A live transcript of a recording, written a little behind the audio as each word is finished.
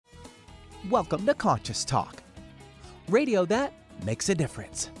Welcome to Conscious Talk, radio that makes a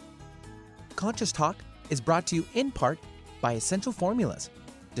difference. Conscious Talk is brought to you in part by Essential Formulas,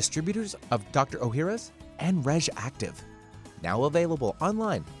 distributors of Dr. Ohhira's and Reg Active, now available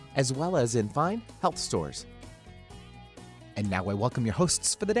online as well as in fine health stores. And now I welcome your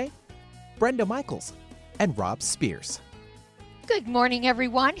hosts for the day, Brenda Michaels and Rob Spears. Good morning,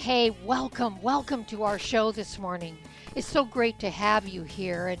 everyone. Hey, welcome to our show this morning. It's so great to have you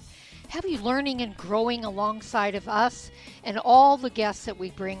here and have you learning and growing alongside of us and all the guests that we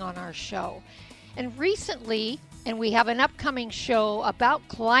bring on our show. And recently, and we have an upcoming show about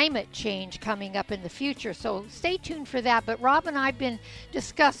climate change coming up in the future, so stay tuned for that. But Rob and I have been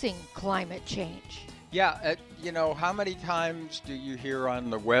discussing climate change. Yeah, how many times do you hear on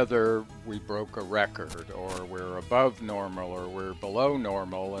the weather we broke a record, or we're above normal, or we're below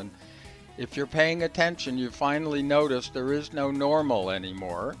normal? And if you're paying attention, you finally notice there is no normal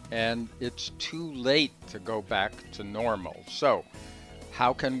anymore, and it's too late to go back to normal. So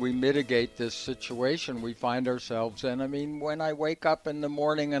how can we mitigate this situation we find ourselves in? I mean, when I wake up in the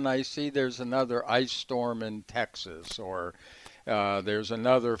morning and I see there's another ice storm in Texas, or there's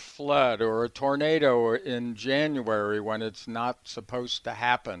another flood or a tornado in January when it's not supposed to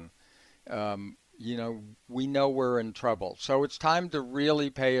happen, we know we're in trouble. So it's time to really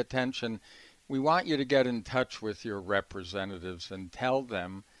pay attention. We want you to get in touch with your representatives and tell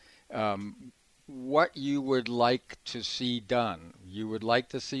them what you would like to see done. You would like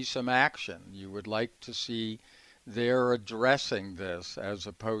to see some action. You would like to see they're addressing this as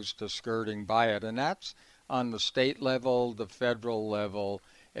opposed to skirting by it. And that's on the state level, the federal level,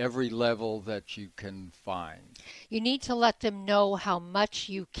 every level that you can find. You need to let them know how much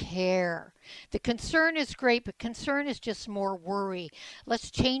you care. The concern is great, but concern is just more worry. Let's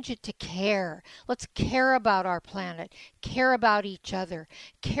change it to care. Let's care about our planet, care about each other,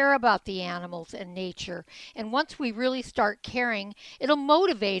 care about the animals and nature. And once we really start caring, it'll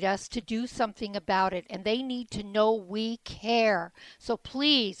motivate us to do something about it. And they need to know we care. So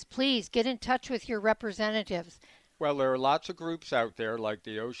please get in touch with your representatives. Well, there are lots of groups out there like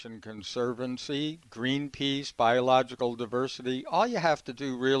the Ocean Conservancy, Greenpeace, Biological Diversity. All you have to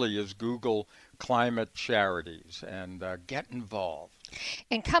do really is Google climate charities and get involved.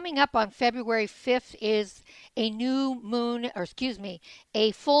 And coming up on February 5th is a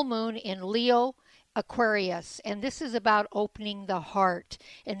full moon in Leo Aquarius. And this is about opening the heart.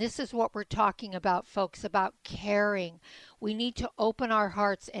 And this is what we're talking about, folks, about caring. We need to open our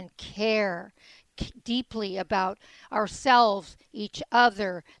hearts and care deeply about ourselves, each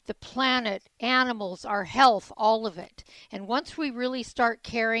other, the planet, animals, our health, all of it. And once we really start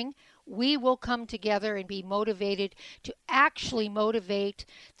caring, we will come together and be motivated to actually motivate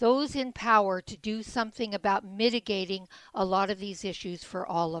those in power to do something about mitigating a lot of these issues for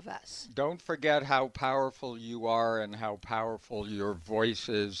all of us. Don't forget how powerful you are and how powerful your voice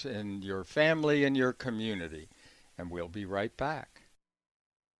is in your family and your community. And we'll be right back.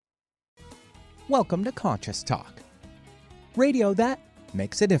 Welcome to Conscious Talk, radio that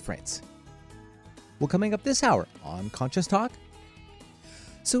makes a difference. Well, coming up this hour on Conscious Talk.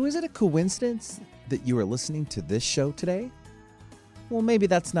 So is it a coincidence that you are listening to this show today? Well, maybe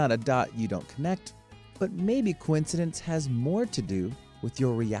that's not a dot you don't connect, but maybe coincidence has more to do with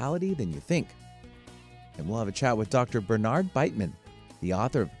your reality than you think. And we'll have a chat with Dr. Bernard Beitman, the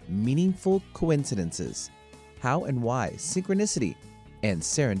author of Meaningful Coincidences, How and Why Synchronicity and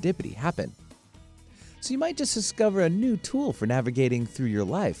Serendipity Happen. So you might just discover a new tool for navigating through your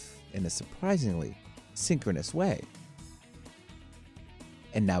life in a surprisingly synchronous way.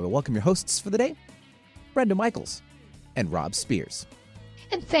 And now we welcome your hosts for the day, Brenda Michaels and Rob Spears.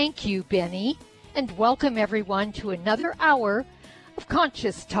 And thank you, Benny. And welcome everyone to another hour of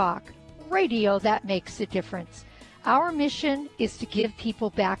Conscious Talk, radio that makes a difference. Our mission is to give people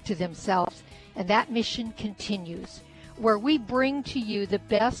back to themselves, and that mission continues, where we bring to you the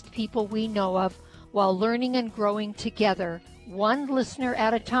best people we know of while learning and growing together, one listener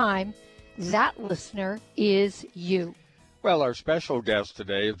at a time. That listener is you. Well, our special guest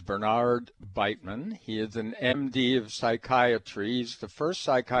today is Bernard Beitman. He is an MD of psychiatry. He's the first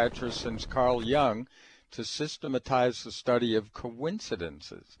psychiatrist since Carl Jung to systematize the study of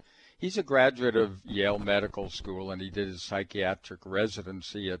coincidences. He's a graduate of Yale Medical School, and he did his psychiatric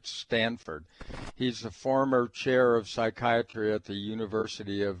residency at Stanford. He's the former chair of psychiatry at the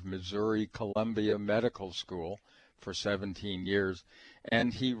University of Missouri Columbia Medical School for 17 years,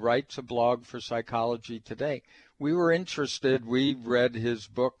 and he writes a blog for Psychology Today. We were interested. We read his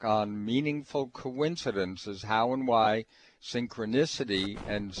book on meaningful coincidences, how and why synchronicity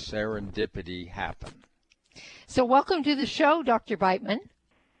and serendipity happen. So welcome to the show, Dr. Beitman.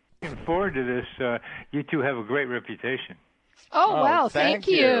 looking forward to this. You two have a great reputation. Oh, wow, thank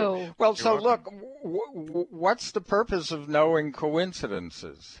you. Well, so look, what's the purpose of knowing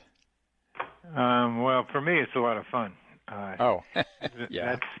coincidences? Well, for me, it's a lot of fun.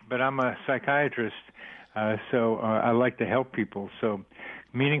 Yeah. But I'm a psychiatrist, so I like to help people. So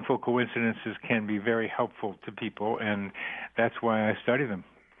meaningful coincidences can be very helpful to people, and that's why I study them.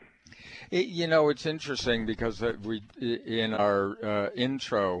 It's interesting because in our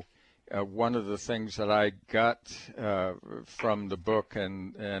intro, one of the things that I got from the book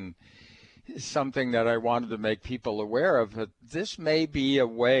and something that I wanted to make people aware of, that this may be a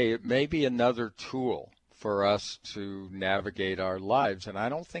way, it may be another tool for us to navigate our lives. And I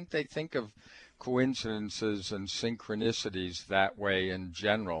don't think they think of coincidences and synchronicities that way in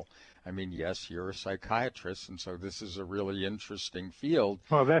general. I mean, yes, you're a psychiatrist, and so this is a really interesting field.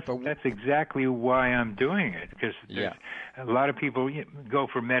 Well, that's exactly why I'm doing it, because a lot of people go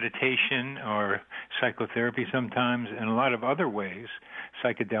for meditation or psychotherapy sometimes, and a lot of other ways,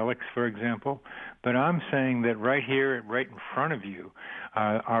 psychedelics, for example. But I'm saying that right here, right in front of you,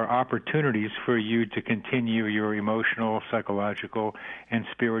 are opportunities for you to continue your emotional, psychological, and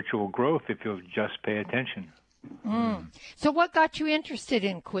spiritual growth if you'll just pay attention. So what got you interested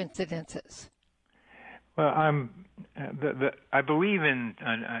in coincidences? Well, I believe in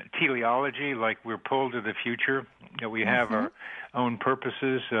teleology, like we're pulled to the future, that we have our own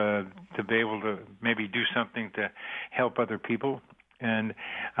purposes to be able to maybe do something to help other people. And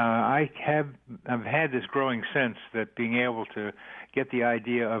I've had this growing sense that being able to get the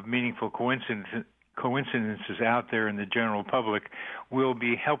idea of meaningful coincidences out there in the general public will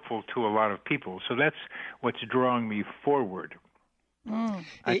be helpful to a lot of people. So that's what's drawing me forward. I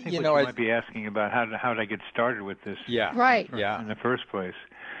think you might be asking about how did I get started with this? Yeah, right. In the first place.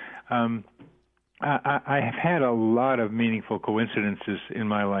 I have had a lot of meaningful coincidences in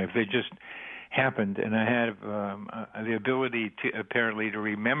my life. They just happened, and I have the ability to apparently to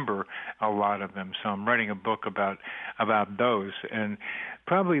remember a lot of them. So I'm writing a book about those, and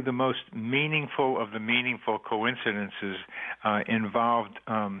probably the most meaningful of the meaningful coincidences involved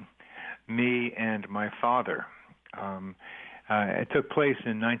me and my father. It took place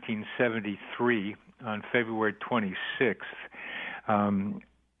in 1973 on February 26th,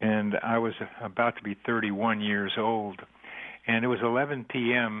 and I was about to be 31 years old. And it was 11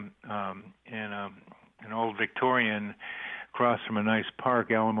 p.m. In an old Victorian across from a nice park,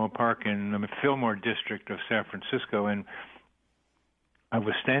 Alamo Park, in the Fillmore district of San Francisco. And I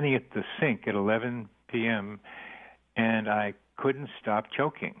was standing at the sink at 11 p.m., and I couldn't stop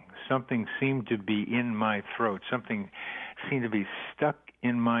choking. Something seemed to be in my throat. Something seemed to be stuck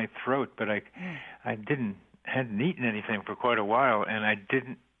in my throat, but I hadn't eaten anything for quite a while, and I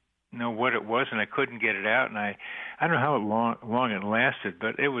didn't know what it was, and I couldn't get it out, and I don't know how long it lasted,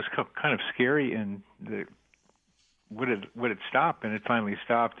 but it was kind of scary, and would it stop? And it finally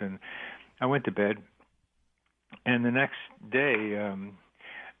stopped, and I went to bed. And the next day,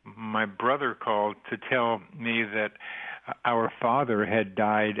 my brother called to tell me that our father had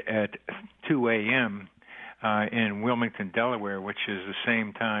died at 2 a.m. In Wilmington, Delaware, which is the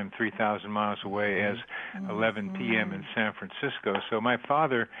same time 3,000 miles away as 11 p.m. in San Francisco. So my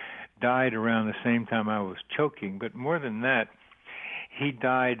father died around the same time I was choking, but more than that, he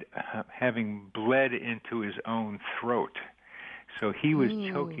died having bled into his own throat. So he was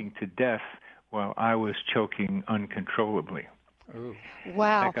choking to death while I was choking uncontrollably. Ooh.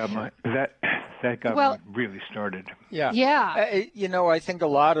 Wow. That got me really started. Yeah. I think a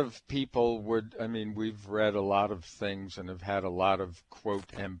lot of people we've read a lot of things and have had a lot of,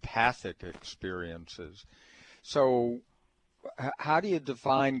 quote, empathic experiences. So how do you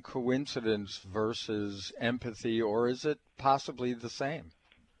define coincidence versus empathy, or is it possibly the same?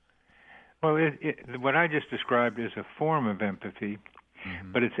 Well, what I just described is a form of empathy,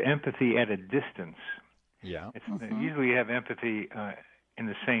 but it's empathy at a distance. Yeah. Usually you have empathy in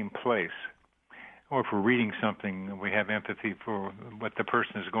the same place. Or if we're reading something, we have empathy for what the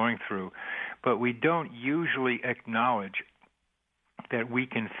person is going through. But we don't usually acknowledge that we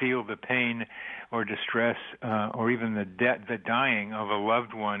can feel the pain or distress or even the dying of a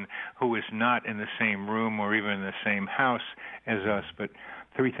loved one who is not in the same room or even in the same house as us, but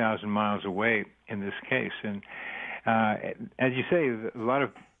 3,000 miles away in this case. And as you say, a lot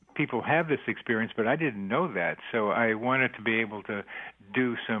of people have this experience, but I didn't know that. So I wanted to be able to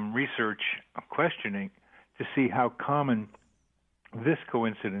do some research questioning to see how common this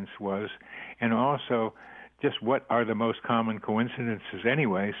coincidence was, and also just what are the most common coincidences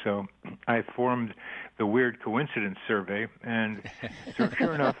anyway. So I formed the Weird Coincidence Survey, and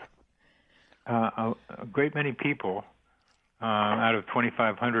sure enough, a great many people out of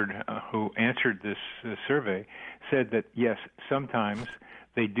 2,500 who answered this survey said that, yes, sometimes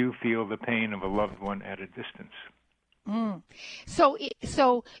they do feel the pain of a loved one at a distance.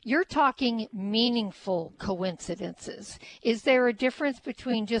 So you're talking meaningful coincidences. Is there a difference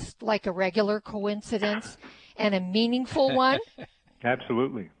between just like a regular coincidence and a meaningful one?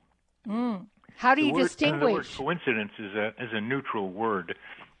 Absolutely. How do you distinguish? The word distinguish? coincidence is a neutral word,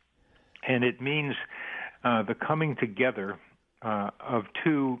 and it means the coming together of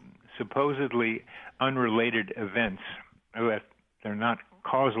two supposedly unrelated events. They're not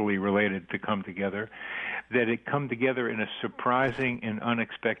causally related to come together, that it come together in a surprising and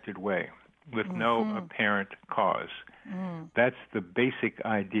unexpected way with no apparent cause. That's the basic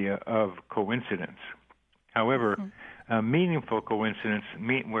idea of coincidence. However, a meaningful coincidence,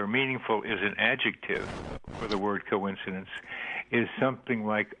 where meaningful is an adjective for the word coincidence, is something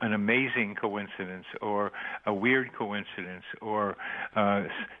like an amazing coincidence or a weird coincidence or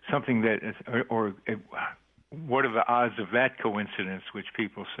something that is, or what are the odds of that coincidence, which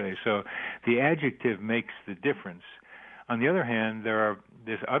people say. So the adjective makes the difference. On the other hand,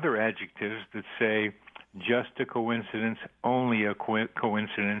 there's other adjectives that say just a coincidence, only a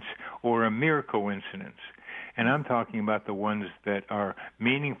coincidence, or a mere coincidence. And I'm talking about the ones that are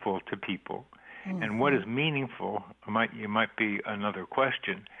meaningful to people. And what is meaningful? It might be another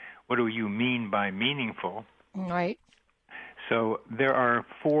question. What do you mean by meaningful? Right. So there are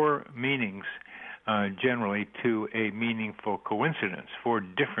four meanings generally to a meaningful coincidence, four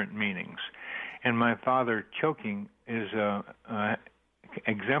different meanings. And my father choking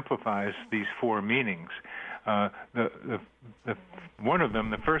exemplifies these four meanings. The one of them,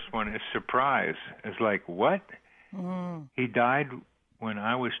 the first one, is surprise. It's like, what? He died when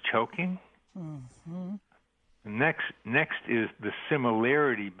I was choking? Next is the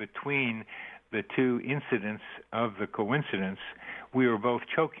similarity between the two incidents of the coincidence. We were both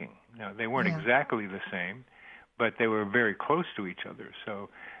choking. Now, they weren't exactly the same, but they were very close to each other. So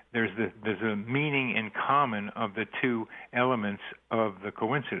there's a meaning in common of the two elements of the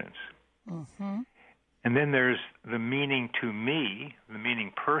coincidence. And then there's the meaning to me, the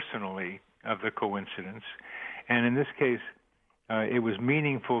meaning personally of the coincidence. And in this case, it was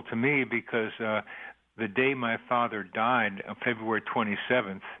meaningful to me because the day my father died, February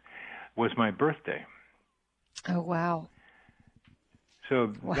 27th, was my birthday. Oh, wow.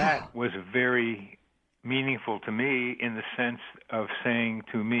 So that was very meaningful to me in the sense of saying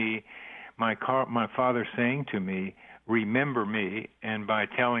to me, my father saying to me, remember me, and by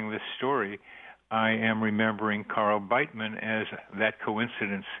telling this story, I am remembering Carl Beitman as that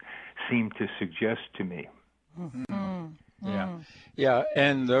coincidence seemed to suggest to me. Yeah,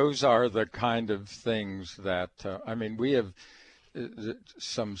 and those are the kind of things that, we have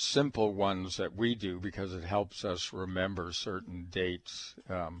some simple ones that we do because it helps us remember certain dates.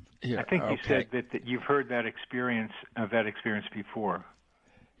 I think you said that you've heard that experience before.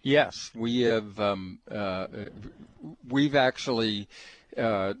 Yes, we have. We've actually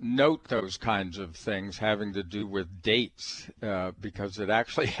note those kinds of things having to do with dates because it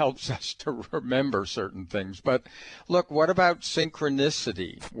actually helps us to remember certain things. But look, what about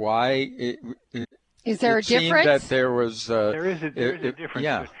synchronicity? Why? Is there a difference? That there was. There is a difference.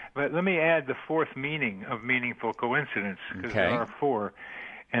 Yeah. But let me add the fourth meaning of meaningful coincidence, because there are four.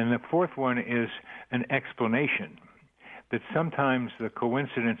 And the fourth one is an explanation, that sometimes the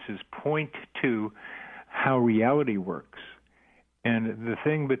coincidences point to how reality works. And the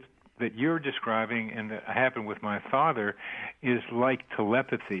thing that you're describing and that happened with my father is like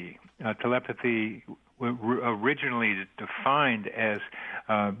telepathy. Telepathy originally defined as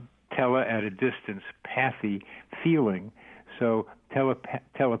tele at a distance, pathy, feeling. So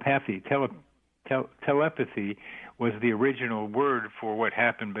telepathy was the original word for what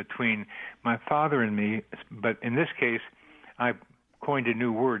happened between my father and me. But in this case, I coined a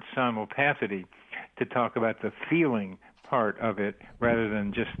new word, simulpathity, to talk about the feeling part of it rather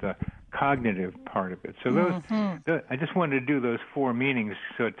than just the cognitive part of it. So I just wanted to do those four meanings.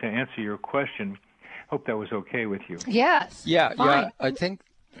 So to answer your question, hope that was okay with you. Yes. Yeah. Fine. Yeah. I think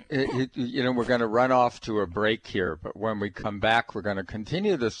we're going to run off to a break here, but when we come back, we're going to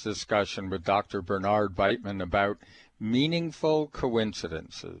continue this discussion with Dr. Bernard Beitman about meaningful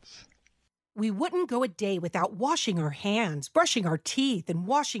coincidences. We wouldn't go a day without washing our hands, brushing our teeth, and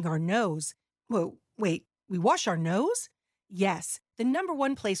washing our nose. Whoa, wait, we wash our nose? Yes, the number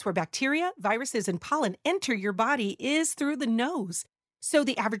one place where bacteria, viruses, and pollen enter your body is through the nose. So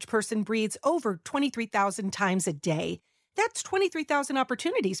the average person breathes over 23,000 times a day. That's 23,000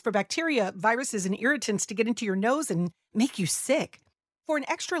 opportunities for bacteria, viruses, and irritants to get into your nose and make you sick. For an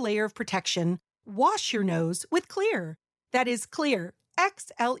extra layer of protection, wash your nose with Xlear. That is Xlear,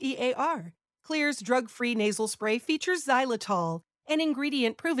 Xlear. Xlear's drug-free nasal spray features xylitol, an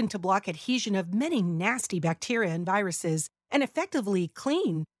ingredient proven to block adhesion of many nasty bacteria and viruses and effectively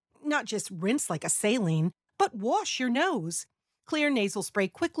clean. Not just rinse like a saline, but wash your nose. Xlear nasal spray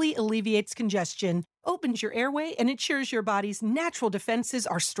quickly alleviates congestion, opens your airway, and ensures your body's natural defenses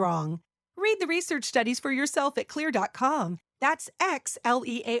are strong. Read the research studies for yourself at Xlear.com. That's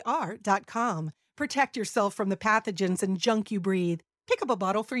Xlear.com. Protect yourself from the pathogens and junk you breathe. Pick up a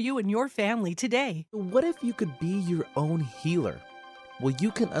bottle for you and your family today. What if you could be your own healer? Well,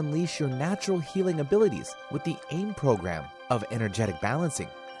 you can unleash your natural healing abilities with the AIM program of energetic balancing.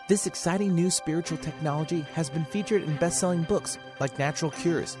 This exciting new spiritual technology has been featured in best-selling books like Natural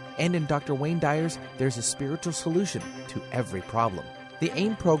Cures, and in Dr. Wayne Dyer's There's a Spiritual Solution to Every Problem. The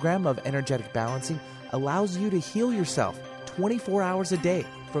AIM program of energetic balancing allows you to heal yourself 24 hours a day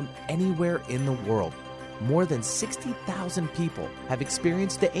from anywhere in the world. More than 60,000 people have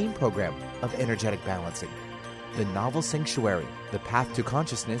experienced the AIM program of energetic balancing. The novel Sanctuary, The Path to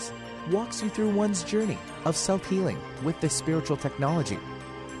Consciousness, walks you through one's journey of self-healing with this spiritual technology.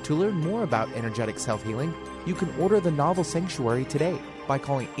 To learn more about energetic self-healing, you can order the novel Sanctuary today by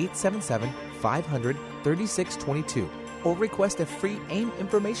calling 877-500-3622 or request a free AIM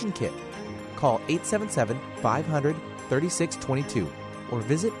information kit. Call 877-500-3622 or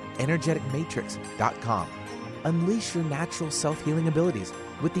visit energeticmatrix.com. Unleash your natural self-healing abilities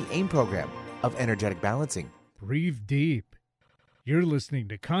with the AIM program of energetic balancing. Breathe deep. You're listening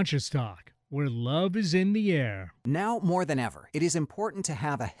to Conscious Talk, where love is in the air. Now more than ever, it is important to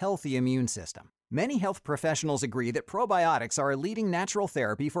have a healthy immune system. Many health professionals agree that probiotics are a leading natural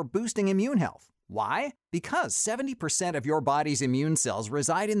therapy for boosting immune health. Why? Because 70% of your body's immune cells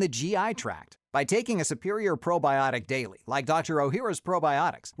reside in the GI tract. By taking a superior probiotic daily, like Dr. Ohhira's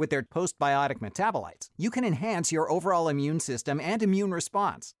probiotics, with their postbiotic metabolites, you can enhance your overall immune system and immune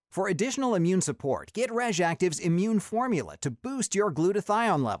response. For additional immune support, get RegActive's Immune Formula to boost your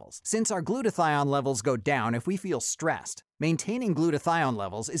glutathione levels, since our glutathione levels go down if we feel stressed. Maintaining glutathione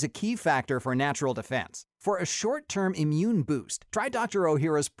levels is a key factor for natural defense. For a short-term immune boost, try Dr.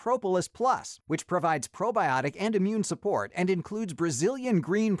 Ohhira's Propolis Plus, which provides probiotic and immune support and includes Brazilian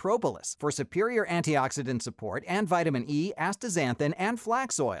green propolis for superior antioxidant support and vitamin E, astaxanthin, and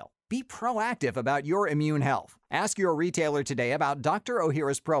flax oil. Be proactive about your immune health. Ask your retailer today about Dr.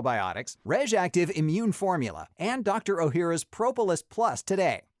 Ohhira's probiotics, RegActive Immune Formula, and Dr. Ohhira's Propolis Plus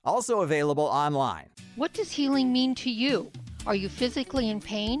today. Also available online. What does healing mean to you? Are you physically in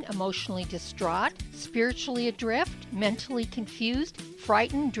pain, emotionally distraught, spiritually adrift, mentally confused,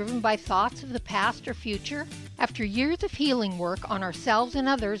 frightened, driven by thoughts of the past or future? After years of healing work on ourselves and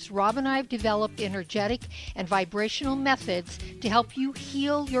others, Rob and I have developed energetic and vibrational methods to help you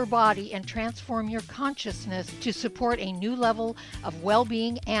heal your body and transform your consciousness to support a new level of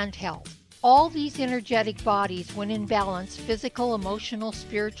well-being and health. All these energetic bodies, when in balance, physical, emotional,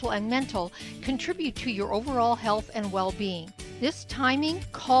 spiritual, and mental, contribute to your overall health and well-being. This timing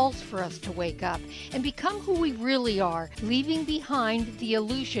calls for us to wake up and become who we really are, leaving behind the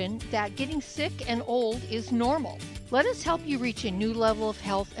illusion that getting sick and old is normal. Let us help you reach a new level of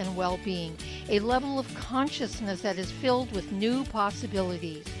health and well-being, a level of consciousness that is filled with new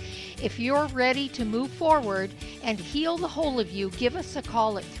possibilities. If you're ready to move forward and heal the whole of you, give us a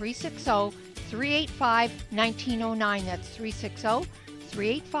call at 360-385-1909. That's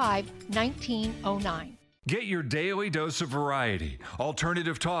 360-385-1909. Get your daily dose of variety.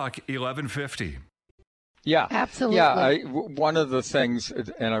 Alternative Talk 1150. Yeah, absolutely. Yeah, one of the things,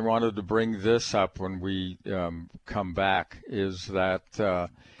 and I wanted to bring this up when we come back, is that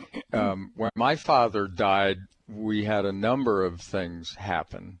when my father died, we had a number of things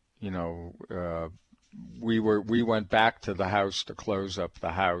happen. You know, we went back to the house to close up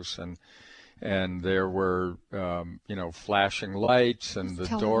the house, and there were flashing lights and the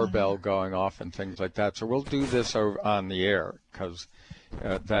doorbell going off and things like that. So we'll do this on the air because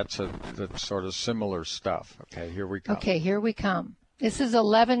that's sort of similar stuff. Okay, here we come. Okay, here we come. This is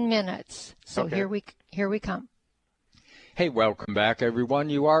 11 minutes. So okay. Here we come. Hey, welcome back, everyone.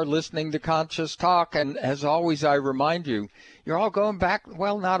 You are listening to Conscious Talk, and as always, I remind you, you're all going back,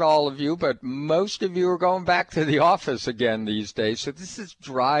 well, not all of you, but most of you are going back to the office again these days. So this is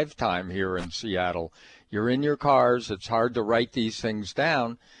drive time here in Seattle. You're in your cars. It's hard to write these things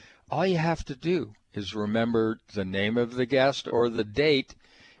down. All you have to do is remember the name of the guest or the date.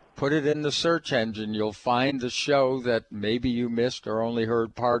 Put it in the search engine. You'll find the show that maybe you missed or only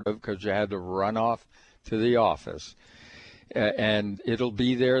heard part of because you had to run off to the office. And it'll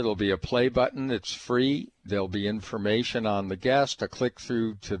be there. There'll be a play button. It's free. There'll be information on the guest, a click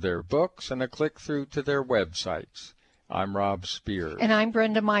through to their books, and a click through to their websites. I'm Rob Spears. And I'm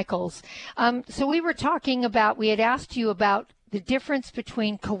Brenda Michaels. So we had asked you about the difference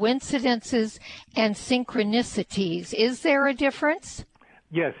between coincidences and synchronicities. Is there a difference?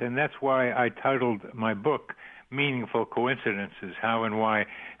 Yes, and that's why I titled my book Meaningful Coincidences, How and Why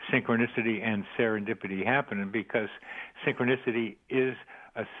Synchronicity and Serendipity Happen, and because synchronicity is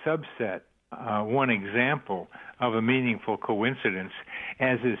a subset, one example of a meaningful coincidence,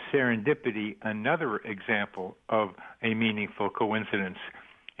 as is serendipity another example of a meaningful coincidence.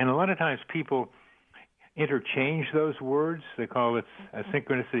 And a lot of times people interchange those words. They call it a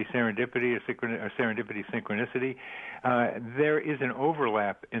synchronicity serendipity, or serendipity synchronicity. There is an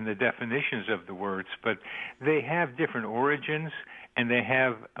overlap in the definitions of the words, but they have different origins and they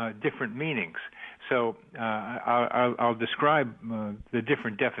have different meanings. So I'll describe the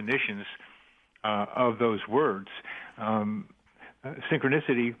different definitions of those words.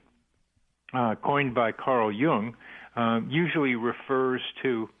 Synchronicity, coined by Carl Jung, usually refers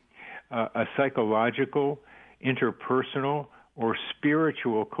to a psychological, interpersonal, or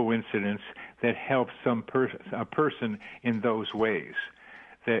spiritual coincidence that helps a person in those ways.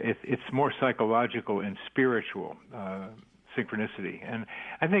 That it's more psychological and spiritual synchronicity. And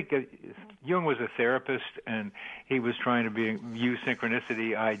I think Jung was a therapist, and he was trying to use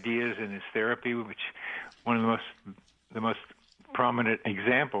synchronicity ideas in his therapy, which one of the most prominent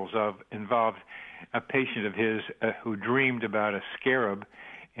examples of involved a patient of his who dreamed about a scarab,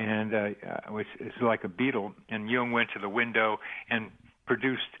 and which is like a beetle, and Jung went to the window and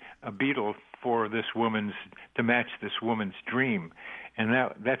produced a beetle for this woman's, to match this woman's dream. And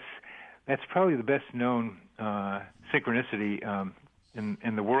that's probably the best known synchronicity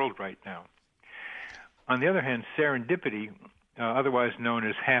in the world right now. On the other hand, serendipity, otherwise known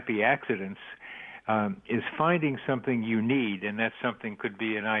as happy accidents, is finding something you need, and that something could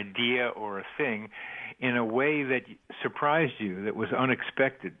be an idea or a thing, in a way that surprised you, that was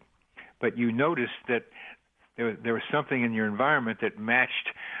unexpected. But you noticed that there was something in your environment that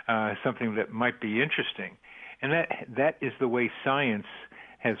matched something that might be interesting. And that is the way science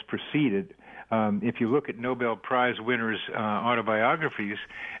has proceeded. If you look at Nobel Prize winners' autobiographies,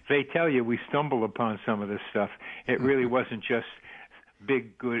 they tell you we stumbled upon some of this stuff. It really wasn't just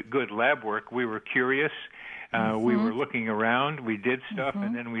big, good lab work. We were curious. We were looking around. We did stuff,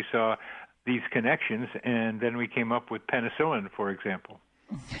 and then we saw these connections, and then we came up with penicillin, for example.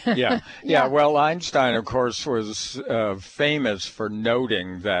 Yeah. Well, Einstein, of course, was famous for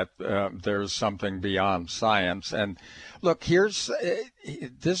noting that there's something beyond science. And look, this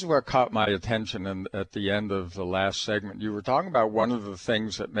is what caught my attention at the end of the last segment. You were talking about one of the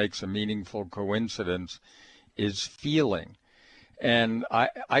things that makes a meaningful coincidence is feeling. And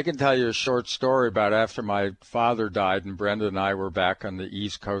I can tell you a short story about after my father died and Brenda and I were back on the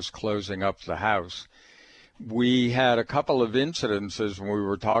East Coast closing up the house. We had a couple of incidences when we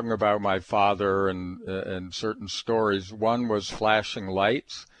were talking about my father and certain stories. One was flashing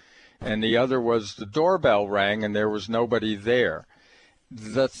lights, and the other was the doorbell rang and there was nobody there.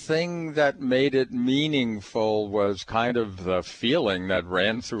 The thing that made it meaningful was kind of the feeling that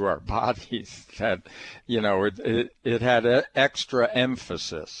ran through our bodies, that, it had extra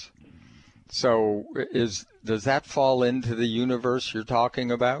emphasis. So does that fall into the universe you're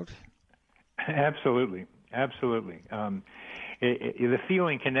talking about? Absolutely. The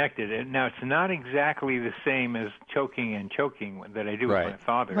feeling connected. And now, it's not exactly the same as choking that I do with my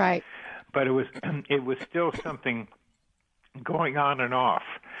father. Right. But it was still something going on and off,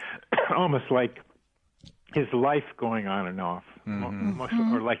 almost like his life going on and off,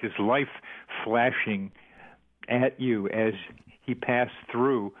 or like his life flashing at you as he passed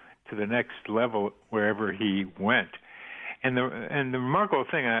through to the next level wherever he went. And the remarkable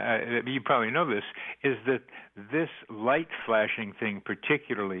thing, you probably know this, is that this light flashing thing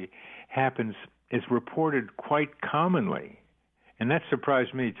particularly is reported quite commonly. And that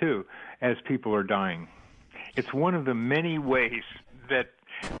surprised me too, as people are dying. It's one of the many ways that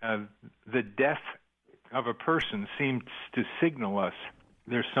the death of a person seems to signal us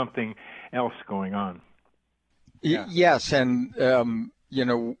there's something else going on. Yeah. Yes, and,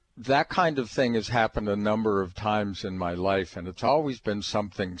 that kind of thing has happened a number of times in my life, and it's always been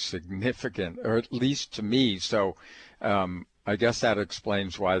something significant, or at least to me. So I guess that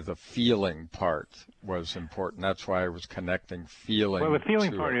explains why the feeling part was important. That's why I was connecting feeling. Well, the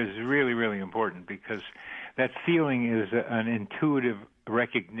feeling part is really, really important, because that feeling is an intuitive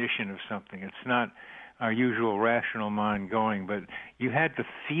recognition of something. It's not our usual rational mind going, but you had the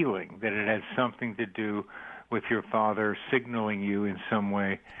feeling that it had something to do with your father signaling you in some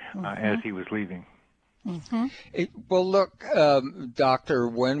way as he was leaving. Well, look, Doctor,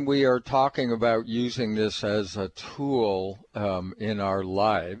 when we are talking about using this as a tool in our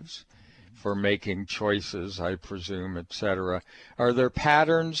lives for making choices, I presume, et cetera, are there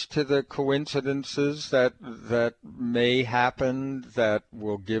patterns to the coincidences that may happen that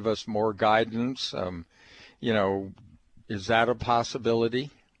will give us more guidance? Is that a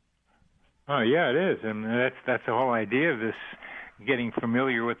possibility? Oh, yeah, it is. And that's the whole idea of this, getting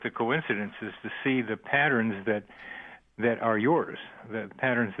familiar with the coincidences, to see the patterns that are yours, the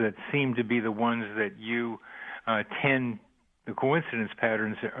patterns that seem to be the ones that you the coincidence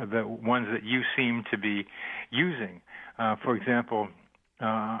patterns are the ones that you seem to be using. For example,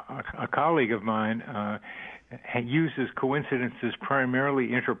 a colleague of mine uses coincidences primarily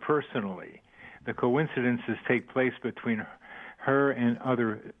interpersonally. The coincidences take place between her and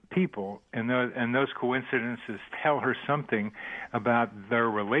other people, and those coincidences tell her something about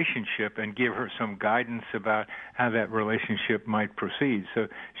their relationship and give her some guidance about how that relationship might proceed. So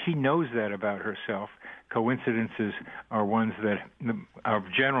she knows that about herself. Coincidences are ones that are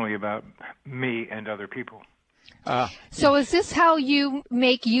generally about me and other people. So is this how you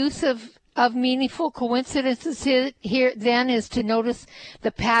make use of meaningful coincidences here then, is to notice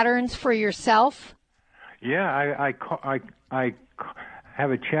the patterns for yourself? Yeah, I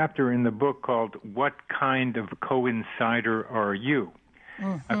have a chapter in the book called "What Kind of Coincider Are You?"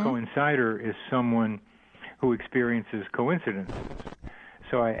 A coincider is someone who experiences coincidences.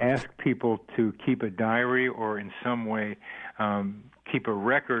 So I ask people to keep a diary or in some way keep a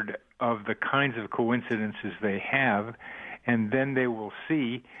record of the kinds of coincidences they have, and then they will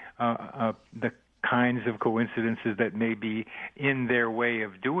see the kinds of coincidences that may be in their way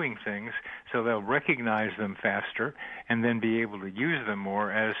of doing things, so they'll recognize them faster and then be able to use them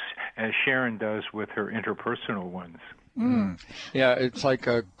more, as Sharon does with her interpersonal ones. Yeah, it's like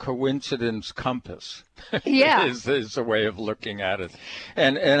a coincidence compass. Yeah. is a way of looking at it.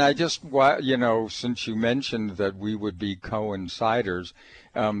 And I just, since you mentioned that we would be coinciders,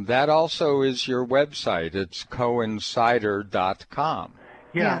 that also is your website. It's coincider.com.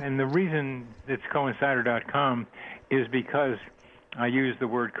 Yeah, and the reason it's coincider.com is because I use the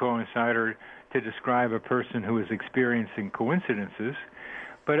word coincider to describe a person who is experiencing coincidences,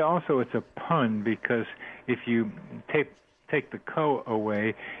 but also it's a pun because if you take the co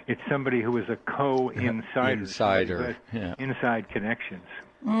away, it's somebody who is a co-insider. Insider. Inside connections.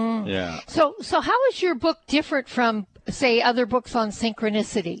 Yeah. So how is your book different from, say, other books on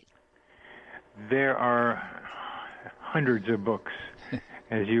synchronicity? There are hundreds of books,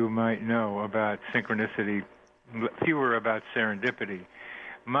 as you might know, about synchronicity, fewer about serendipity.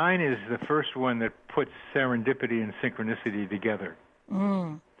 Mine is the first one that puts serendipity and synchronicity together.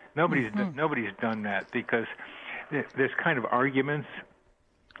 Nobody's done that because there's kind of arguments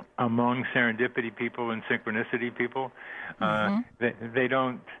among serendipity people and synchronicity people. They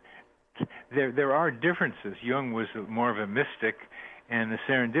don't. There are differences. Jung was more of a mystic, and the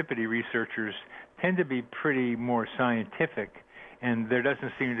serendipity researchers tend to be pretty more scientific. And there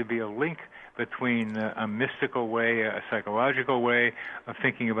doesn't seem to be a link between a mystical way, a psychological way of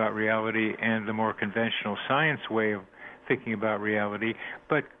thinking about reality, and the more conventional science way of thinking about reality.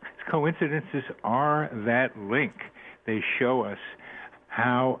 But coincidences are that link. They show us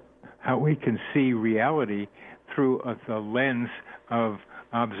how we can see reality through the lens of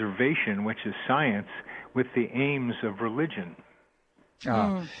observation, which is science, with the aims of religion.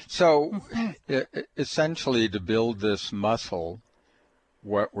 So essentially, to build this muscle,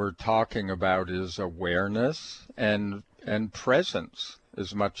 what we're talking about is awareness and presence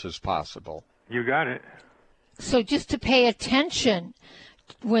as much as possible. You got it. So just to pay attention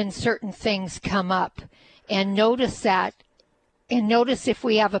when certain things come up and notice that, and notice if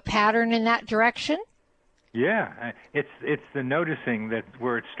we have a pattern in that direction? Yeah, it's the noticing that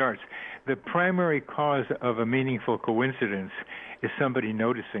where it starts. The primary cause of a meaningful coincidence is somebody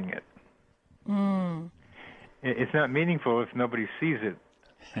noticing it. It's not meaningful if nobody sees it.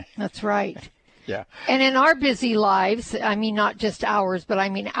 That's right. Yeah. And in our busy lives, I mean, not just ours, but I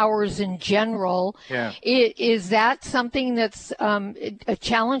mean ours in general, is that something that's a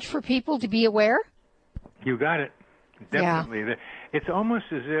challenge for people to be aware? You got it. Definitely. Yeah. It's almost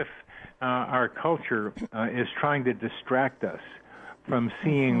as if our culture is trying to distract us from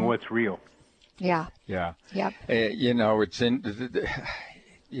seeing what's real. Yeah. Yeah. Yep.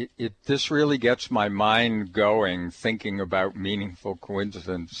 This really gets my mind going, thinking about meaningful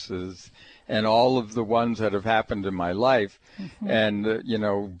coincidences and all of the ones that have happened in my life. And,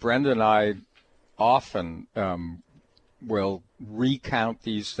 Brenda and I often we'll recount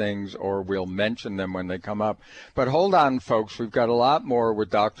these things or we'll mention them when they come up. But hold on, folks. We've got a lot more with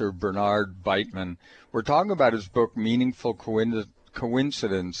Dr. Bernard Beitman. We're talking about his book, Meaningful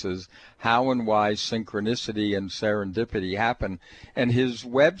Coincidences, How and Why Synchronicity and Serendipity Happen. And his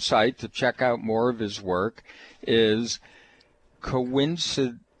website to check out more of his work is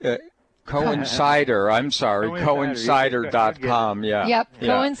coincider.com. Yeah. Yep, yeah.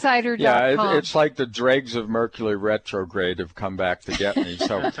 coincider.com. Yeah, it's like the dregs of Mercury retrograde have come back to get me.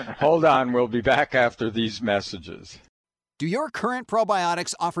 So hold on, we'll be back after these messages. Do your current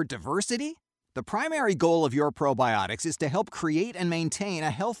probiotics offer diversity? The primary goal of your probiotics is to help create and maintain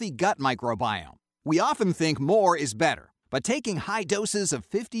a healthy gut microbiome. We often think more is better, but taking high doses of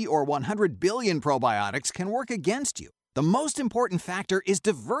 50 or 100 billion probiotics can work against you. The most important factor is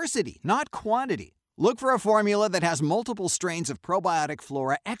diversity, not quantity. Look for a formula that has multiple strains of probiotic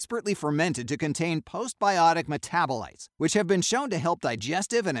flora expertly fermented to contain postbiotic metabolites, which have been shown to help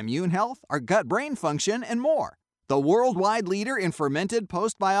digestive and immune health, our gut-brain function, and more. The worldwide leader in fermented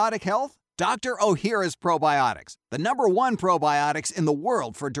postbiotic health? Dr. Ohhira's Probiotics, the #1 probiotics in the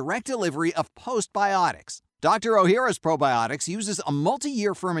world for direct delivery of postbiotics. Dr. Ohhira's Probiotics uses a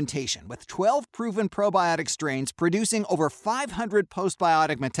multi-year fermentation with 12 proven probiotic strains producing over 500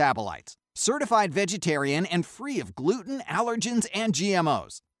 postbiotic metabolites. Certified vegetarian and free of gluten, allergens, and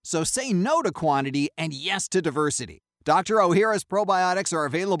GMOs. So say no to quantity and yes to diversity. Dr. Ohhira's Probiotics are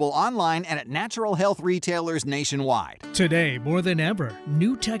available online and at natural health retailers nationwide. Today, more than ever,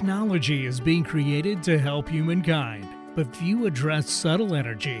 new technology is being created to help humankind. But few address subtle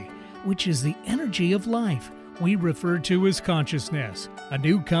energy, which is the energy of life we refer to as consciousness. A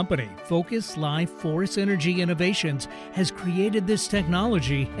new company, Focus Life Force Energy Innovations, has created this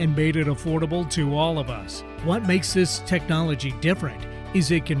technology and made it affordable to all of us. What makes this technology different is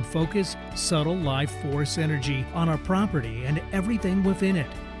it can focus subtle life force energy on our property and everything within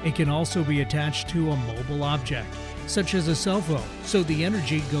it. It can also be attached to a mobile object, such as a cell phone, so the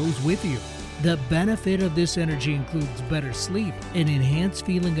energy goes with you. The benefit of this energy includes better sleep, an enhanced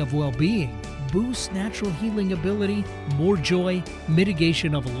feeling of well-being, boosts natural healing ability, more joy,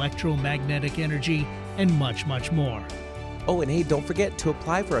 mitigation of electromagnetic energy, and much, much more. Oh, and hey, don't forget to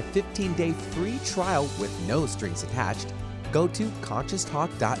apply for a 15-day free trial with no strings attached. Go to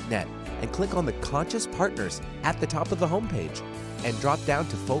ConsciousTalk.net and click on the Conscious Partners at the top of the homepage and drop down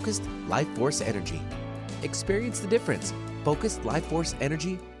to Focused Life Force Energy. Experience the difference Focused Life Force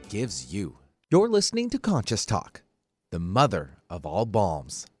Energy gives you. You're listening to Conscious Talk, the mother of all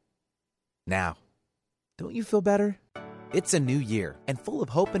balms. Now, don't you feel better? It's a new year and full of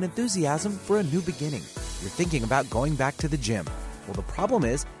hope and enthusiasm for a new beginning. You're thinking about going back to the gym. Well, the problem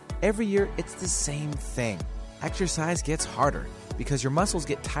is, every year it's the same thing. Exercise gets harder because your muscles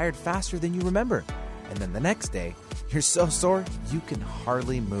get tired faster than you remember. And then the next day, you're so sore you can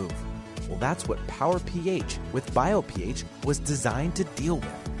hardly move. Well, that's what Power pH with BioPH was designed to deal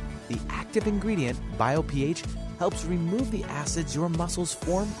with. The active ingredient, BioPH, helps remove the acids your muscles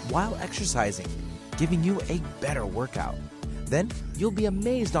form while exercising, giving you a better workout. Then you'll be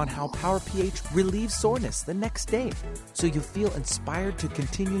amazed on how Power pH relieves soreness the next day, so you feel inspired to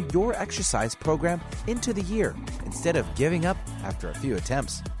continue your exercise program into the year instead of giving up after a few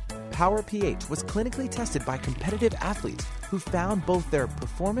attempts. Power pH was clinically tested by competitive athletes who found both their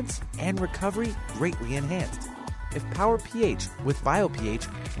performance and recovery greatly enhanced. If Power pH with BioPH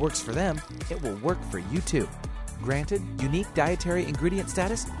works for them, it will work for you too. Granted unique dietary ingredient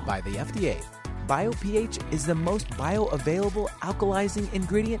status by the FDA. BioPH is the most bioavailable alkalizing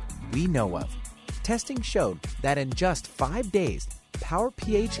ingredient we know of. Testing showed that in just 5 days, Power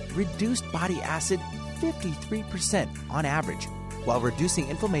pH reduced body acid 53% on average, while reducing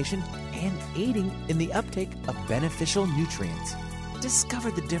inflammation and aiding in the uptake of beneficial nutrients.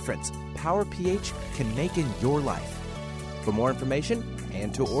 Discover the difference Power pH can make in your life. For more information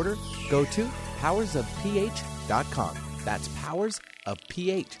and to order, go to powersofph.com. That's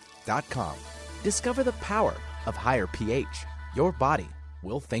powersofph.com. Discover the power of higher pH. Your body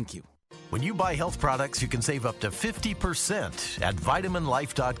will thank you. When you buy health products, you can save up to 50% at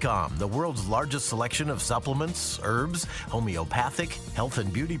VitaminLife.com, the world's largest selection of supplements, herbs, homeopathic, health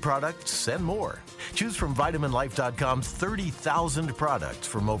and beauty products, and more. Choose from VitaminLife.com's 30,000 products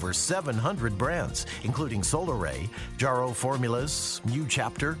from over 700 brands, including Solaray, Jarrow Formulas, New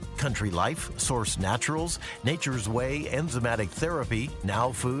Chapter, Country Life, Source Naturals, Nature's Way, Enzymatic Therapy,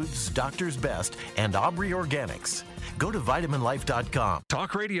 Now Foods, Doctor's Best, and Aubrey Organics. Go to VitaminLife.com.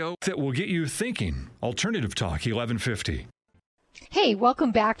 Talk radio that will get you thinking. Alternative Talk 1150. Hey,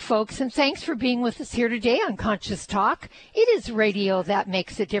 welcome back, folks, and thanks for being with us here today on Conscious Talk. It is radio that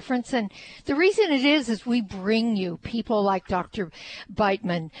makes a difference, and the reason it is we bring you people like Dr.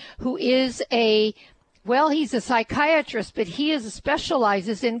 Beitman, who is he's a psychiatrist, but he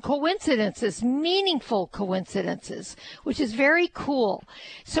specializes in coincidences, meaningful coincidences, which is very cool.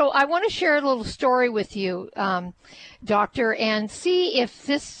 So I want to share a little story with you, Doctor, and see if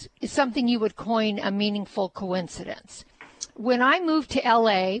this is something you would coin a meaningful coincidence. When I moved to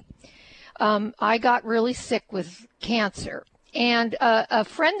L.A., I got really sick with cancer. And a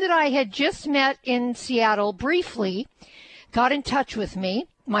friend that I had just met in Seattle briefly got in touch with me.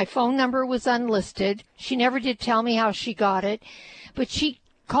 My phone number was unlisted. She never did tell me how she got it. But she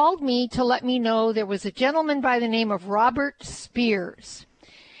called me to let me know there was a gentleman by the name of Robert Spears,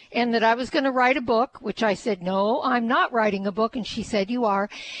 and that I was going to write a book, which I said, no, I'm not writing a book. And she said, you are.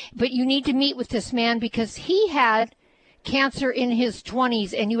 But you need to meet with this man because he had cancer in his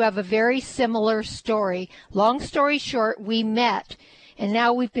 20s, and you have a very similar story. Long story short, we met, and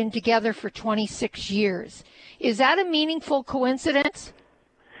now we've been together for 26 years. Is that a meaningful coincidence?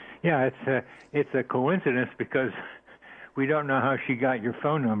 Yeah, it's a coincidence because we don't know how she got your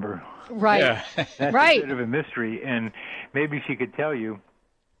phone number. Right. Yeah. That's right. a bit of a mystery, and maybe she could tell you.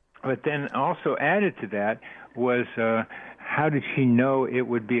 But then also added to that was how did she know it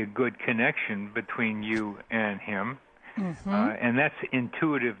would be a good connection between you and him? Mm-hmm. And that's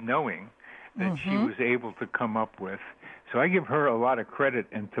intuitive knowing that she was able to come up with. So I give her a lot of credit,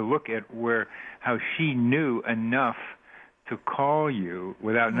 and to look at how she knew enough to call you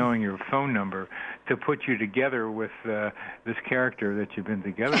without knowing your phone number to put you together with this character that you've been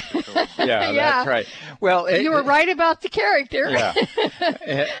together for so long. Yeah, that's right. Well, you were right about the character.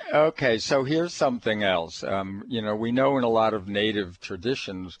 Yeah. Okay, so here's something else. We know in a lot of native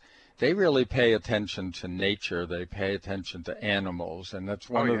traditions, they really pay attention to nature. They pay attention to animals, and that's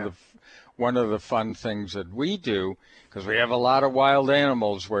one of the fun things that we do, because we have a lot of wild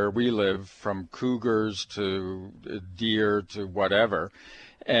animals where we live, from cougars to deer to whatever.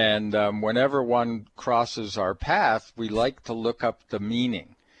 And whenever one crosses our path, we like to look up the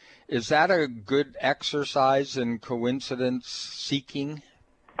meaning. Is that a good exercise in coincidence seeking?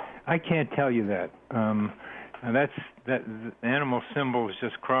 I can't tell you that. That animal symbols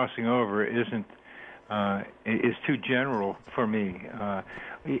just crossing over is too general for me.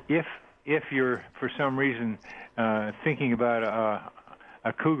 If you're for some reason thinking about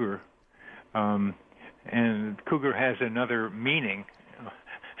a cougar, and cougar has another meaning,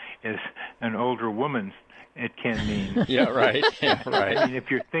 is an older woman. It can mean. Yeah, right. Yeah, right. I mean, if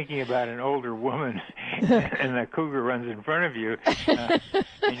you're thinking about an older woman and a cougar runs in front of you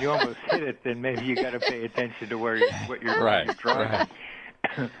and you almost hit it, then maybe you got to pay attention to what you're driving. Right.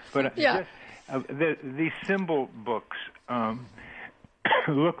 But these symbol books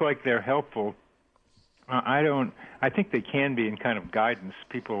look like they're helpful. I think they can be in kind of guidance.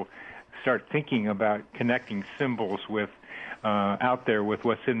 People start thinking about connecting symbols with out there with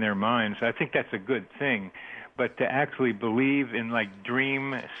what's in their minds. I think that's a good thing. But to actually believe in like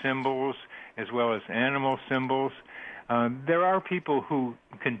dream symbols as well as animal symbols, there are people who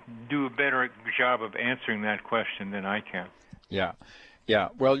can do a better job of answering that question than I can. Yeah. Yeah.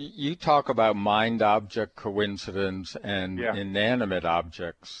 Well, you talk about mind-object coincidence and inanimate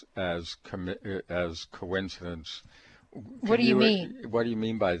objects as coincidence. What do you mean? What do you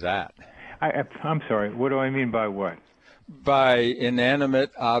mean by that? I'm sorry. What do I mean by what? By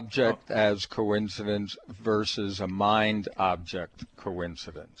inanimate object as coincidence versus a mind object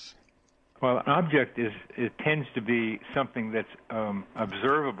coincidence. Well, an object tends to be something that's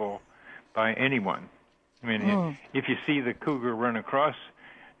observable by anyone. I mean, if you see the cougar run across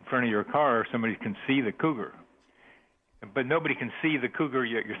in front of your car, somebody can see the cougar. But nobody can see the cougar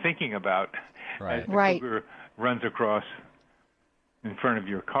you're thinking about as the cougar runs across in front of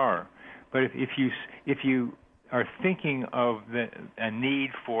your car. But if you are thinking of a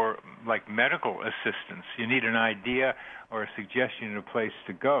need for like medical assistance, you need an idea or a suggestion of a place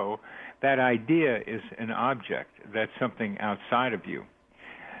to go, that idea is an object. That's something outside of you.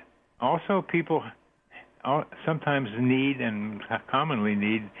 Also, people sometimes need and commonly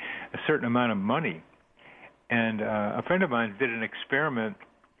need a certain amount of money. And a friend of mine did an experiment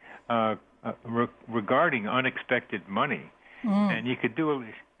regarding unexpected money. And you could do a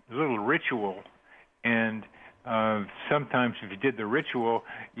little ritual, and sometimes if you did the ritual,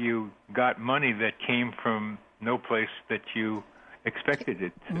 you got money that came from no place that you expected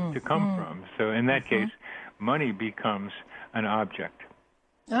it to come from. So in that case, money becomes an object.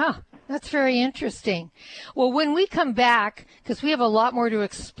 That's very interesting. Well, when we come back, because we have a lot more to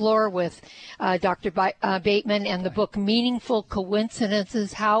explore with Dr. Bateman and the book Meaningful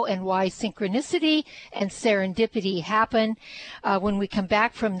Coincidences, How and Why Synchronicity and Serendipity Happen, when we come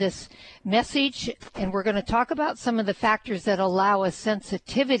back from this message, and we're going to talk about some of the factors that allow us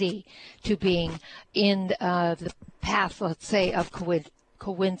sensitivity to being in the path, let's say, of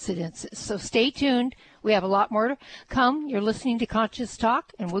coincidences. So stay tuned. We have a lot more to come. You're listening to Conscious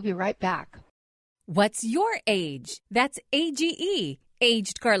Talk, and we'll be right back. What's your age? That's AGE,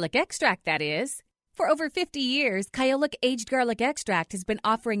 aged garlic extract, that is. For over 50 years, Kyolic Aged Garlic Extract has been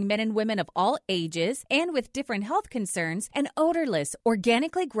offering men and women of all ages and with different health concerns an odorless,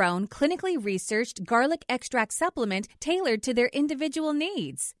 organically grown, clinically researched garlic extract supplement tailored to their individual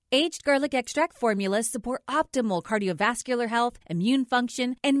needs. Aged garlic extract formulas support optimal cardiovascular health, immune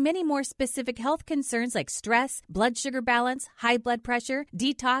function, and many more specific health concerns like stress, blood sugar balance, high blood pressure,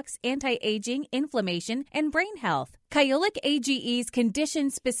 detox, anti-aging, inflammation, and brain health. Kyolic AGE's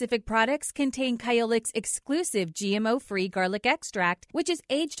condition-specific products contain Kyolic's exclusive GMO-free garlic extract, which is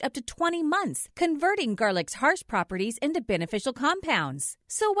aged up to 20 months, converting garlic's harsh properties into beneficial compounds.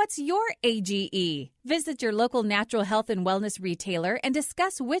 So what's your AGE? Visit your local natural health and wellness retailer and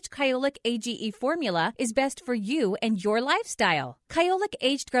discuss which Kyolic AGE formula is best for you and your lifestyle. Kyolic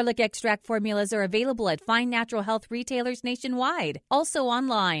Aged Garlic Extract formulas are available at fine natural health retailers nationwide, also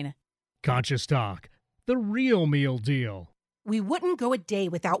online. Conscious Talk, the real meal deal. We wouldn't go a day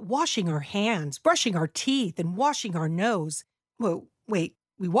without washing our hands, brushing our teeth, and washing our nose. Whoa, wait,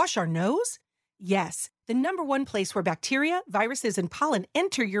 we wash our nose? Yes, the number one place where bacteria, viruses, and pollen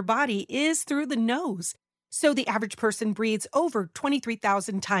enter your body is through the nose. So the average person breathes over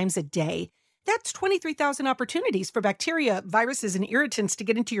 23,000 times a day. That's 23,000 opportunities for bacteria, viruses, and irritants to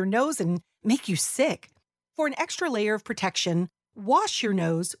get into your nose and make you sick. For an extra layer of protection, wash your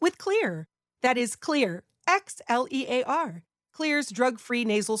nose with Xlear. That is Xlear, Xlear. Xlear's drug-free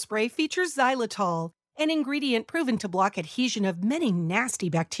nasal spray features xylitol, an ingredient proven to block adhesion of many nasty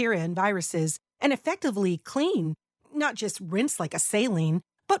bacteria and viruses, and effectively clean. Not just rinse like a saline,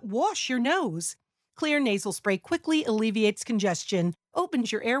 but wash your nose. Xlear nasal spray quickly alleviates congestion,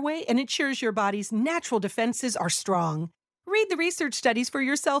 opens your airway, and ensures your body's natural defenses are strong. Read the research studies for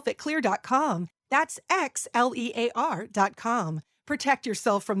yourself at Xlear.com. That's Xlear.com. Protect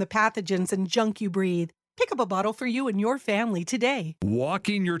yourself from the pathogens and junk you breathe. Pick up a bottle for you and your family today.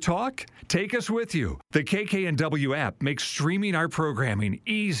 Walking your talk? Take us with you. The KKNW app makes streaming our programming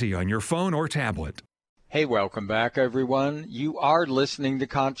easy on your phone or tablet. Hey, welcome back, everyone. You are listening to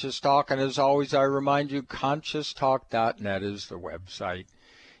Conscious Talk, and as always, I remind you, ConsciousTalk.net is the website.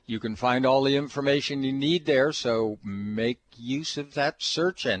 You can find all the information you need there, so make use of that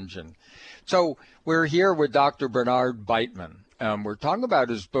search engine. So we're here with Dr. Bernard Beitman. We're talking about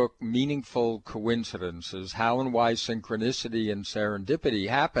his book, Meaningful Coincidences, How and Why Synchronicity and Serendipity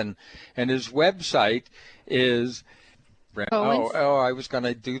Happen. And his website is... I was going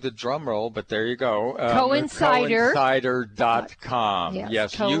to do the drum roll, but there you go. Coincider.com.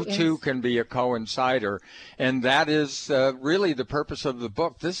 Yes, you too can be a coincider. And that is really the purpose of the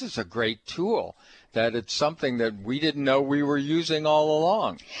book. This is a great tool, that it's something that we didn't know we were using all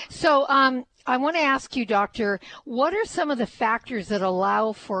along. So I want to ask you, Doctor, what are some of the factors that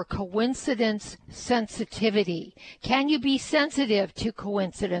allow for coincidence sensitivity? Can you be sensitive to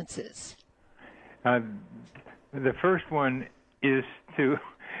coincidences? The first one is to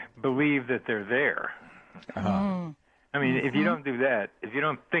believe that they're there. I mean, if you don't do that, if you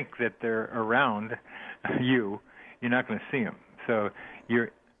don't think that they're around you're not going to see them. So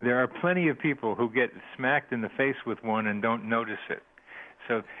there are plenty of people who get smacked in the face with one and don't notice it.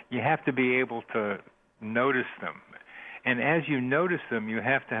 So you have to be able to notice them. And as you notice them, you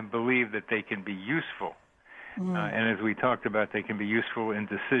have to believe that they can be useful. And as we talked about, they can be useful in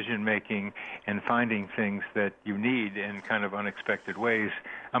decision-making and finding things that you need in kind of unexpected ways,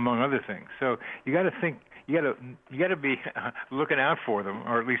 among other things. So you got to think, you got to be looking out for them,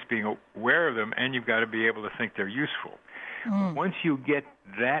 or at least being aware of them, and you've got to be able to think they're useful. Once you get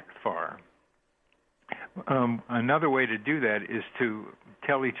that far, another way to do that is to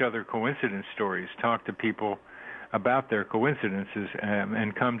tell each other coincidence stories, talk to people about their coincidences,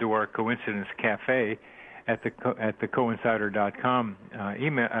 and come to our Coincidence Cafe at the coincider.com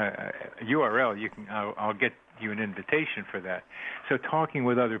email URL. I'll get you an invitation for that. So talking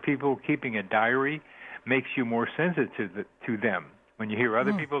with other people, keeping a diary, makes you more sensitive to them. When you hear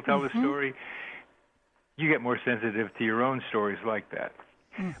other people tell the story, you get more sensitive to your own stories like that.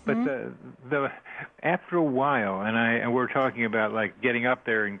 But after a while, and we're talking about like getting up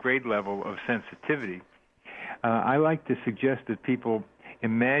there in grade level of sensitivity, I like to suggest that people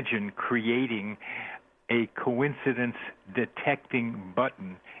imagine creating a coincidence detecting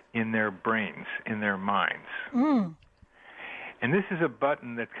button in their brains, in their minds. And this is a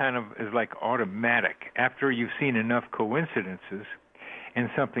button that kind of is like automatic. After you've seen enough coincidences and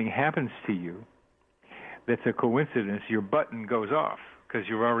something happens to you that's a coincidence, your button goes off because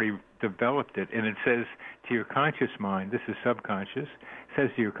you've already developed it. And it says to your conscious mind, this is subconscious, says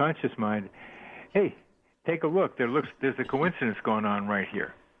to your conscious mind, hey, take a look. There's a coincidence going on right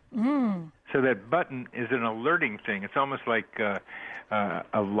here. So that button is an alerting thing. It's almost like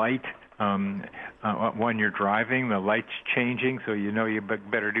a light when you're driving. The light's changing, so you know you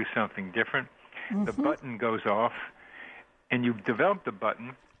better do something different. The button goes off, and you've developed the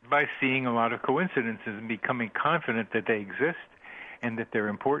button by seeing a lot of coincidences and becoming confident that they exist and that they're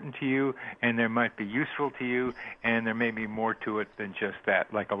important to you and they might be useful to you, and there may be more to it than just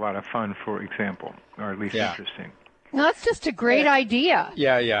that, like a lot of fun, for example, or at least interesting. No, that's just a great idea.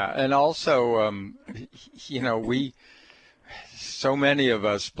 Yeah. And also, so many of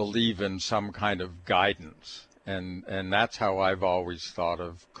us believe in some kind of guidance, and that's how I've always thought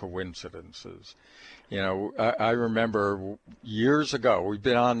of coincidences. I remember years ago, we've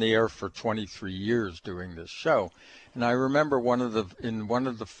been on the air for 23 years doing this show, and I remember in one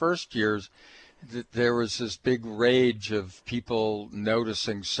of the first years, there was this big rage of people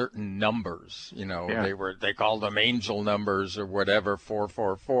noticing certain numbers. They called them angel numbers or whatever,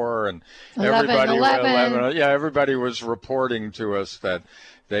 444, and 11. Everybody was reporting to us that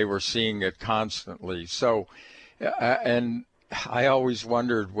they were seeing it constantly. So, and I always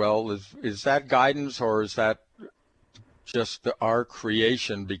wondered, well, is that guidance or is that just our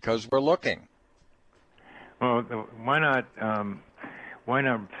creation because we're looking? Well, why not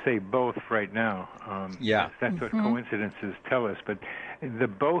say both right now? That's what coincidences tell us. But the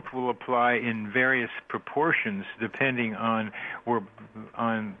both will apply in various proportions depending on what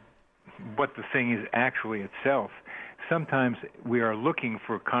the thing is actually itself. Sometimes we are looking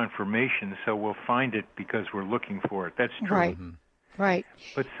for confirmation, so we'll find it because we're looking for it. That's true. Right.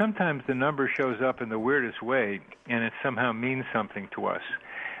 But sometimes the number shows up in the weirdest way, and it somehow means something to us.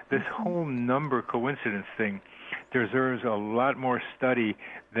 This whole number coincidence thing deserves a lot more study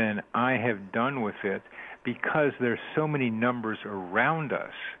than I have done with it because there's so many numbers around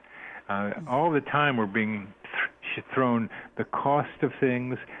us. All the time we're being thrown the cost of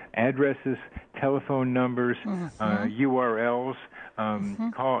things, addresses, telephone numbers, URLs,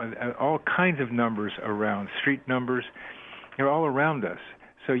 all kinds of numbers around, street numbers. They're all around us.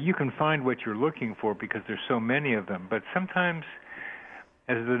 So you can find what you're looking for because there's so many of them. But sometimes,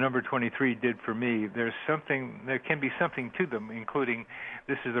 as the number 23 did for me, there can be something to them, including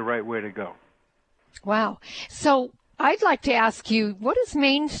this is the right way to go. Wow. So I'd like to ask you, what does the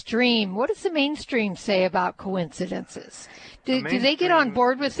mainstream say about coincidences? Do they get on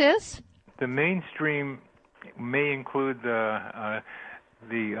board with this? The mainstream may include the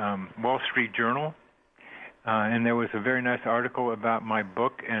Wall Street Journal, and there was a very nice article about my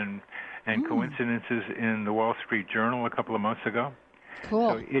book and coincidences in the Wall Street Journal a couple of months ago.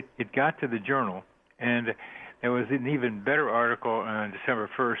 Cool. So it got to the Journal, and there was an even better article on December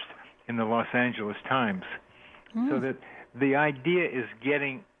 1st in the Los Angeles Times. So that the idea is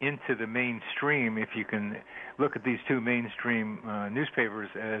getting into the mainstream, if you can look at these two mainstream newspapers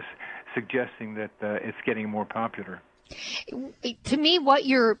as suggesting that it's getting more popular. To me, what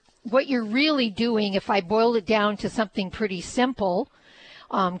you're really doing, if I boil it down to something pretty simple,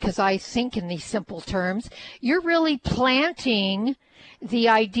 because I think in these simple terms, you're really planting the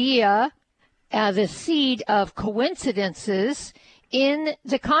idea, the seed of coincidences in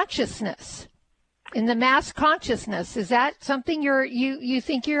the consciousness, in the mass consciousness. Is that something you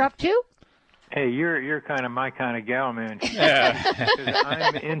think you're up to? Hey, you're kind of my kind of gal, man. Yeah.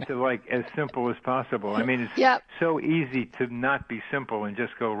 I'm into like as simple as possible. I mean, it's so easy to not be simple and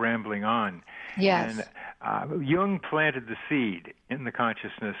just go rambling on. Yes. And Jung planted the seed in the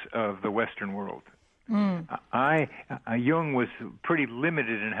consciousness of the Western world. Jung was pretty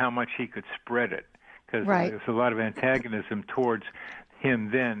limited in how much he could spread it because there was a lot of antagonism towards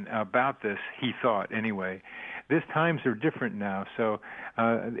him then about this, he thought anyway. These times are different now, so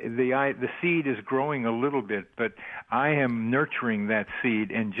the seed is growing a little bit, but I am nurturing that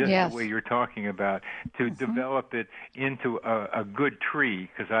seed in just the way you're talking about to develop it into a good tree,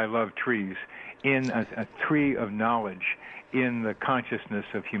 because I love trees, in a tree of knowledge in the consciousness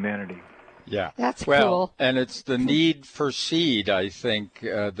of humanity. Yeah. That's cool. And it's the need for seed, I think,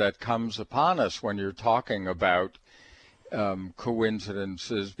 that comes upon us when you're talking about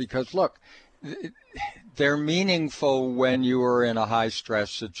coincidences, because look, they're meaningful when you are in a high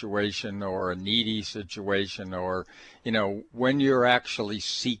stress situation or a needy situation, or, when you're actually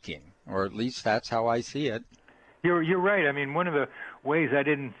seeking, or at least that's how I see it. You're right. I mean, one of the ways I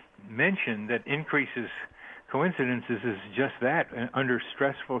didn't mention that increases coincidences is just that. Under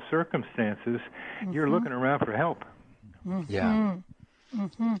stressful circumstances, you're looking around for help. Yeah.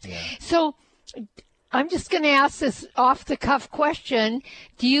 Yeah. So I'm just going to ask this off-the-cuff question.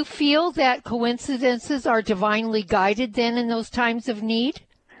 Do you feel that coincidences are divinely guided then in those times of need?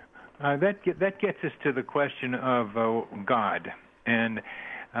 That gets us to the question of God. And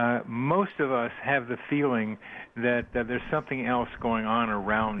most of us have the feeling that there's something else going on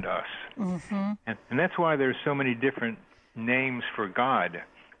around us. And that's why there's so many different names for God,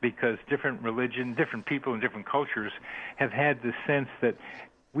 because different religion, different people in different cultures have had the sense that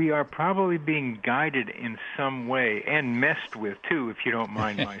we are probably being guided in some way, and messed with too, if you don't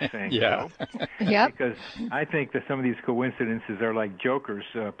mind my saying so. Yeah. Because I think that some of these coincidences are like jokers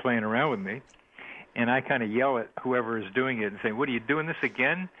playing around with me, and I kind of yell at whoever is doing it and say, "What, are you doing this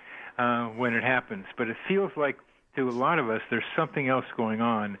again?" When it happens. But it feels like to a lot of us there's something else going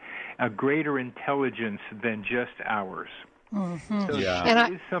on, a greater intelligence than just ours. So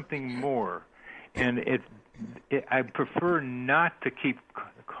there is something more, and I prefer not to keep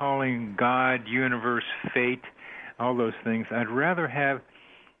calling God, universe, fate, all those things. I'd rather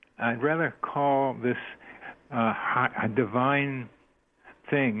call this a divine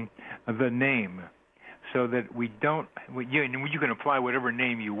thing the name, so that you can apply whatever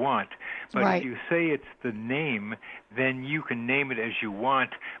name you want, but if you say it's the name, then you can name it as you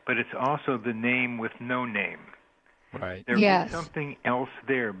want, but it's also the name with no name. Right. There is something else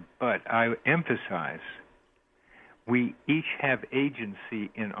there, but I emphasize we each have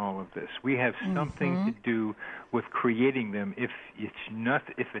agency in all of this. We have something to do with creating them, if it's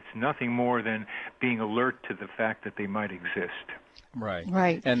nothing more than being alert to the fact that they might exist.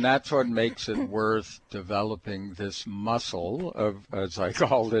 Right. And that's what makes it worth developing this muscle of, as I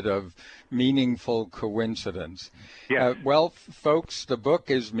called it, of meaningful coincidence. Yeah. Folks, the book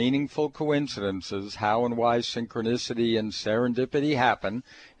is Meaningful Coincidences, How and Why Synchronicity and Serendipity Happen.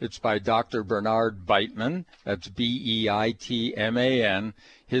 It's by Dr. Bernard Beitman. That's Beitman.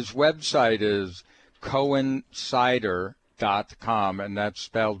 His website is coincider.com, and that's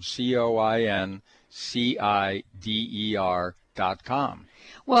spelled COINCIDER.com.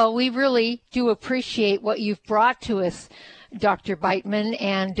 Well, we really do appreciate what you've brought to us, Dr. Beitman,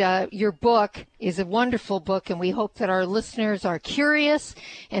 and your book is a wonderful book, and we hope that our listeners are curious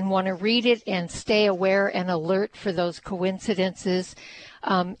and want to read it and stay aware and alert for those coincidences.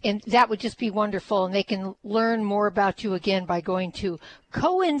 And that would just be wonderful, and they can learn more about you again by going to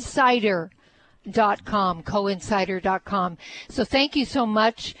coincider.com. So thank you so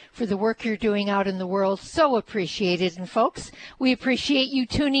much for the work you're doing out in the world. So appreciated. And folks, we appreciate you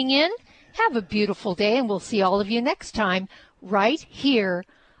tuning in. Have a beautiful day, and we'll see all of you next time right here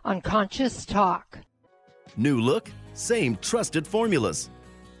on Conscious Talk. New look, same trusted formulas.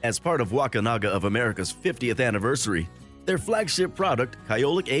 As part of Wakanaga of America's 50th anniversary, their flagship product,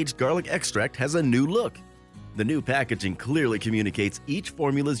 Kyolic Aged Garlic Extract, has a new look. The new packaging clearly communicates each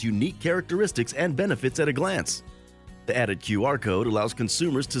formula's unique characteristics and benefits at a glance. The added QR code allows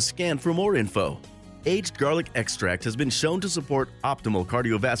consumers to scan for more info. Aged Garlic Extract has been shown to support optimal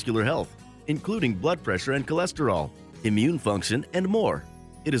cardiovascular health, including blood pressure and cholesterol, immune function, and more.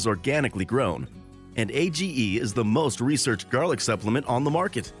 It is organically grown. And AGE is the most researched garlic supplement on the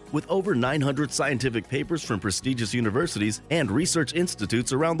market, with over 900 scientific papers from prestigious universities and research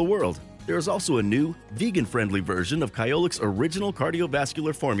institutes around the world. There is also a new, vegan-friendly version of Kyolic's original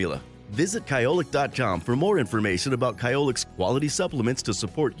cardiovascular formula. Visit Kyolic.com for more information about Kyolic's quality supplements to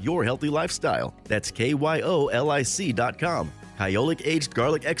support your healthy lifestyle. That's KYOLIC.com. Kyolic Aged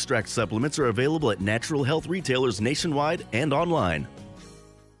Garlic Extract supplements are available at natural health retailers nationwide and online.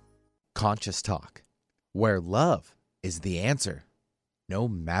 Conscious Talk, where love is the answer, no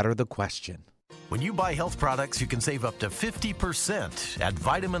matter the question. When you buy health products, you can save up to 50% at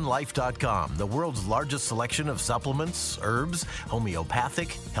VitaminLife.com, the world's largest selection of supplements, herbs,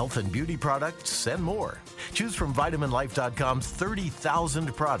 homeopathic, health and beauty products, and more. Choose from VitaminLife.com's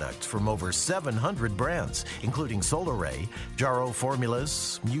 30,000 products from over 700 brands, including Solaray, Jarrow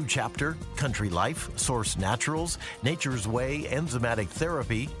Formulas, New Chapter, Country Life, Source Naturals, Nature's Way, Enzymatic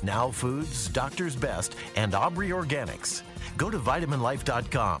Therapy, Now Foods, Doctor's Best, and Aubrey Organics. Go to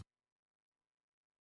VitaminLife.com.